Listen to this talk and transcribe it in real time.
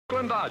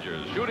Oakland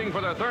Dodgers, shooting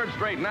for their third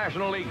straight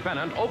National League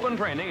pennant, open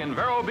training in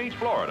Vero Beach,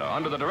 Florida,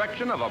 under the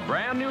direction of a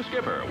brand new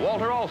skipper,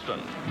 Walter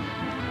Alston.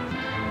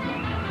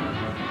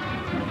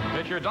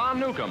 Pitcher Don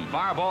Newcomb,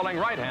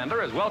 fireballing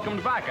right-hander, is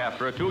welcomed back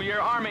after a 2-year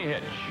Army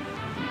hitch.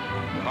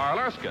 Carl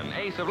Erskine,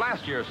 ace of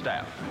last year's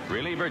staff.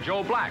 Reliever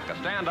Joe Black, a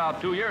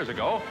standout 2 years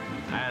ago.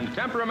 And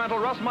temperamental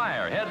Russ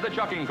Meyer head the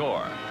chucking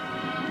corps.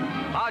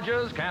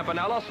 Hodges,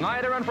 Campanella,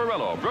 Snyder, and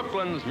Ferrillo,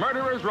 Brooklyn's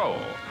murderer's row.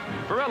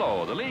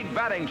 Ferrillo, the league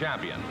batting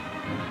champion.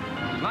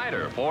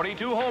 Snyder,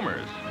 42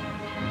 homers.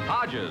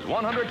 Hodges,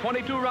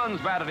 122 runs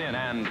batted in,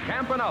 and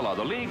Campanella,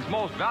 the league's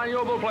most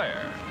valuable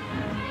player.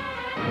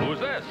 Who's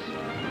this?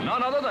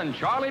 None other than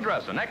Charlie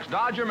Dressen,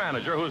 ex-Dodger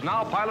manager who's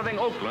now piloting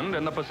Oakland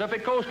in the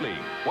Pacific Coast League.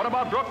 What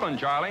about Brooklyn,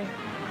 Charlie?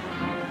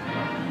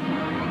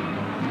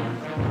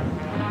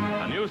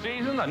 A new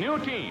season, a new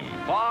team,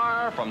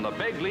 far from the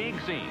big league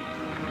scene.